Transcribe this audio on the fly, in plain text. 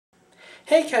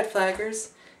Hey Cat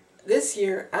Flaggers! This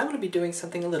year I'm going to be doing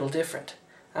something a little different.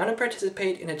 I'm going to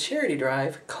participate in a charity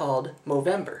drive called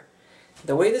Movember.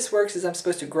 The way this works is I'm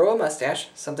supposed to grow a mustache,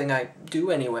 something I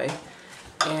do anyway,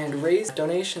 and raise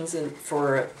donations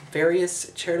for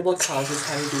various charitable causes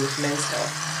having to do with men's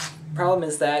health. Problem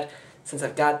is that, since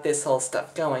I've got this whole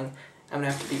stuff going, I'm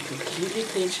going to have to be completely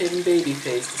clean-shaven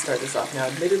baby-faced to start this off. Now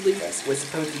admittedly, I was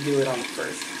supposed to do it on the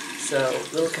 1st, so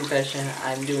little confession,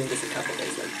 I'm doing this a couple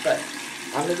days late, but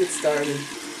I'm going to get started.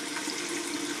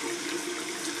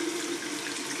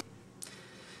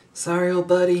 Sorry, old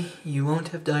buddy, you won't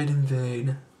have died in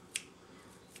vain.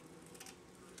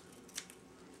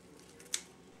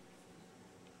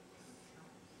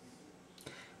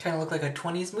 Kinda look like a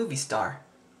 20s movie star.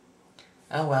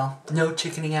 Oh well, no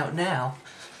chickening out now.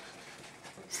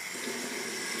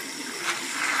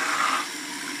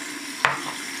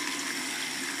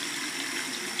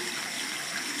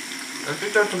 I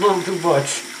think that's a little too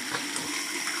much.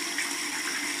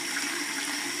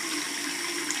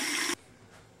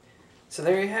 So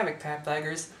there you have it, Cat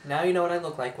Flaggers. Now you know what I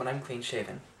look like when I'm clean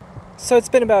shaven. So it's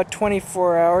been about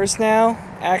 24 hours now.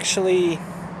 Actually,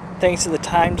 thanks to the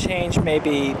time change,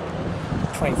 maybe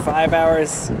 25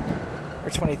 hours or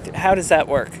 23. How does that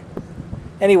work?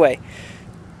 Anyway,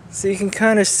 so you can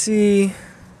kind of see,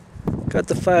 got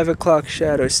the 5 o'clock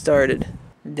shadow started.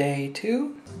 Day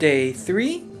 2, day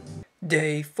 3,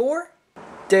 day 4,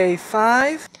 day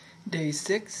 5, day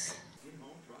 6.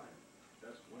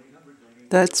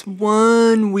 That's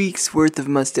 1 week's worth of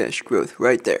mustache growth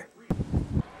right there.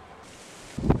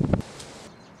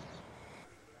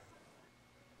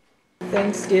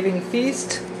 Thanksgiving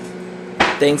feast,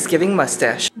 Thanksgiving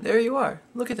mustache. There you are.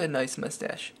 Look at that nice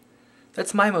mustache.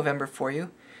 That's my Movember for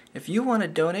you. If you want to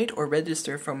donate or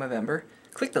register for Movember,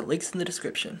 click the links in the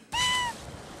description.